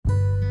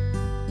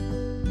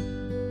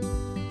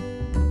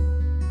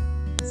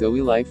Zoe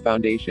Life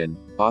Foundation.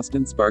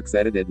 Austin Sparks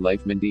edited.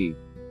 Liveman Dee.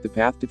 The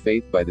Path to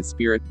Faith by the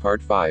Spirit,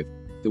 Part 5.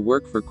 The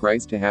work for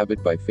Christ to have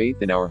it by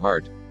faith in our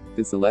heart.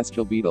 The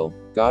celestial beetle.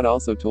 God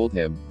also told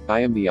him, I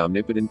am the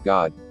omnipotent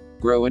God.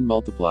 Grow and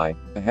multiply,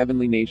 a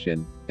heavenly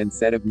nation, and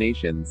set of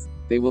nations,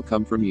 they will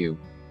come from you.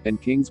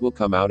 And kings will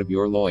come out of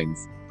your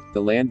loins. The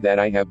land that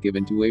I have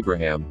given to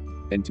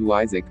Abraham, and to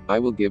Isaac, I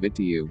will give it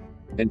to you.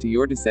 And to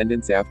your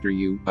descendants after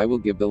you, I will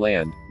give the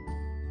land.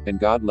 And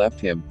God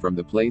left him, from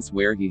the place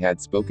where he had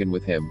spoken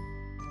with him.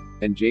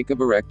 And Jacob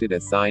erected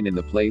a sign in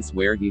the place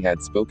where he had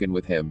spoken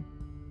with him.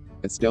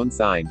 A stone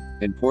sign,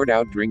 and poured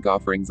out drink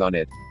offerings on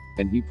it.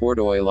 And he poured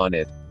oil on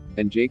it.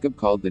 And Jacob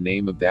called the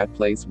name of that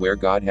place where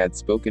God had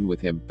spoken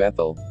with him,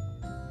 Bethel.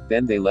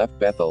 Then they left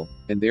Bethel,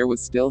 and there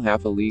was still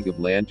half a league of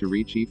land to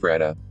reach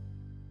Ephratah.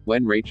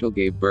 When Rachel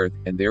gave birth,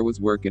 and there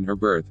was work in her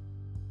birth.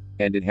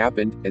 And it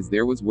happened, as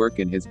there was work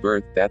in his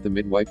birth, that the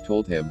midwife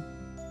told him,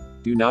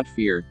 Do not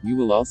fear, you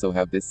will also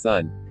have this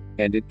son.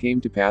 And it came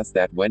to pass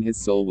that when his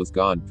soul was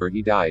gone, for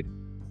he died,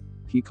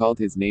 he called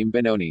his name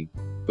Benoni.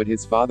 But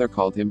his father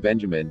called him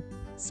Benjamin.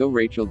 So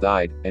Rachel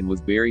died, and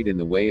was buried in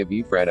the way of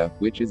Ephratah,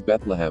 which is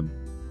Bethlehem.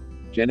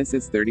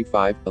 Genesis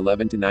 35,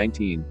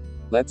 11-19.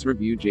 Let's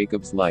review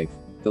Jacob's life.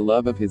 The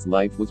love of his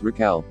life was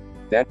Rachel.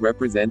 That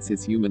represents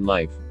his human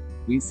life.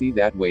 We see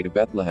that way to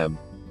Bethlehem.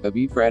 Of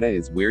Ephratah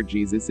is where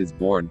Jesus is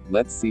born.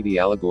 Let's see the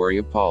allegory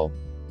of Paul.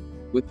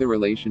 With the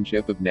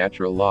relationship of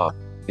natural law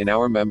in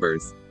our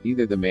members,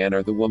 either the man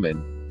or the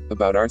woman.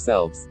 About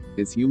ourselves,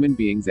 as human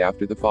beings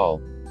after the fall.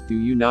 Do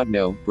you not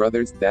know,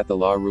 brothers, that the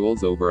law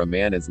rules over a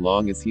man as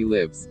long as he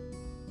lives?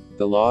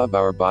 The law of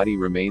our body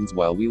remains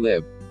while we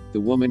live. The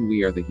woman,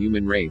 we are the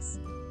human race.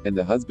 And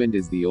the husband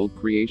is the old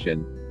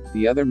creation.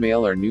 The other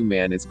male or new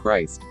man is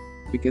Christ.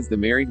 Because the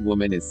married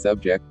woman is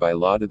subject by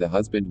law to the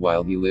husband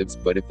while he lives,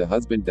 but if the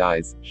husband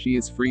dies, she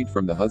is freed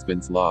from the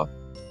husband's law.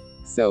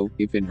 So,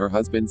 if in her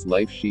husband's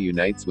life she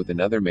unites with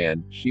another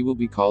man, she will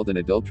be called an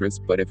adulteress,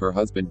 but if her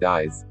husband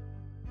dies,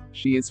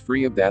 she is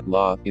free of that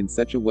law, in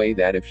such a way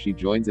that if she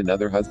joins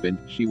another husband,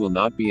 she will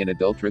not be an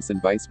adulteress,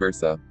 and vice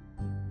versa.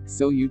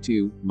 So you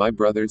too, my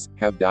brothers,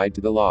 have died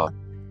to the law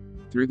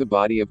through the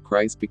body of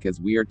Christ, because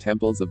we are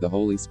temples of the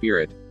Holy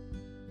Spirit.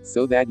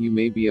 So that you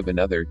may be of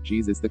another,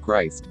 Jesus the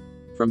Christ,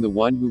 from the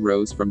one who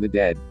rose from the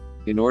dead,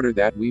 in order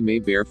that we may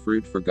bear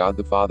fruit for God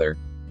the Father.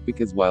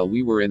 Because while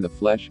we were in the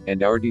flesh,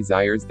 and our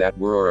desires that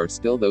were or are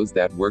still those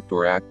that worked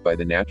or act by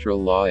the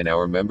natural law in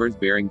our members,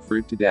 bearing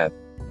fruit to death.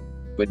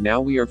 But now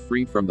we are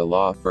free from the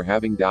law, for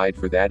having died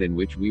for that in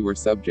which we were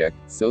subject,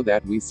 so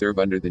that we serve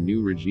under the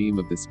new regime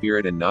of the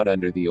Spirit, and not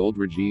under the old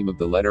regime of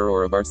the letter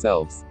or of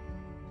ourselves.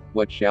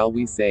 What shall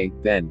we say,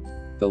 then?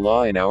 The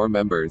law in our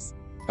members,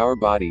 our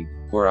body,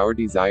 or our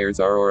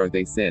desires are or are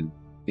they sin?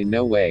 In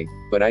no way.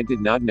 But I did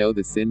not know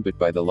the sin but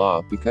by the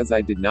law, because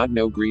I did not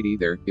know greed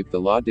either, if the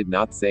law did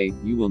not say,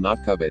 You will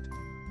not covet.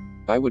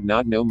 I would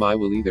not know my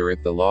will either,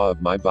 if the law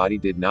of my body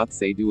did not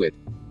say, Do it.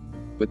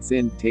 But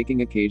sin,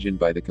 taking occasion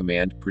by the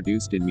command,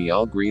 produced in me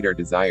all greed or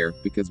desire,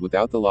 because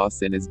without the law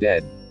sin is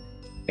dead.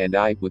 And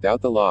I,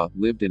 without the law,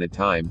 lived in a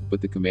time,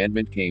 but the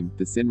commandment came,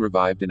 the sin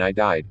revived, and I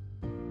died.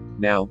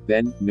 Now,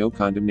 then, no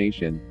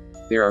condemnation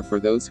there are for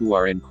those who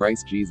are in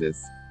Christ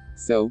Jesus.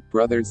 So,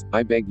 brothers,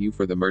 I beg you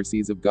for the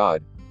mercies of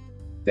God,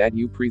 that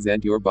you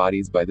present your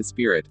bodies by the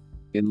Spirit,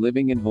 in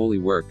living and holy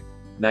work,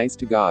 nice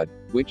to God,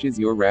 which is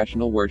your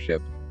rational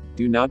worship.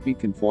 Do not be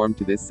conformed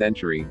to this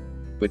century,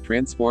 but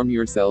transform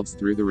yourselves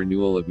through the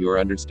renewal of your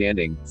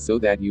understanding, so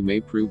that you may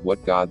prove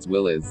what God's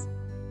will is.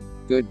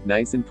 Good,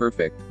 nice and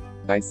perfect.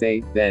 I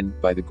say, then,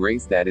 by the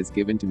grace that is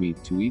given to me,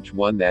 to each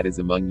one that is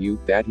among you,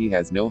 that he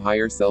has no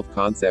higher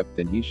self-concept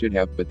than he should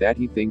have, but that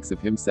he thinks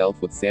of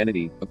himself with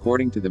sanity,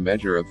 according to the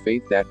measure of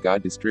faith that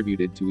God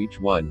distributed to each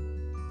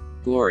one.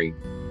 Glory.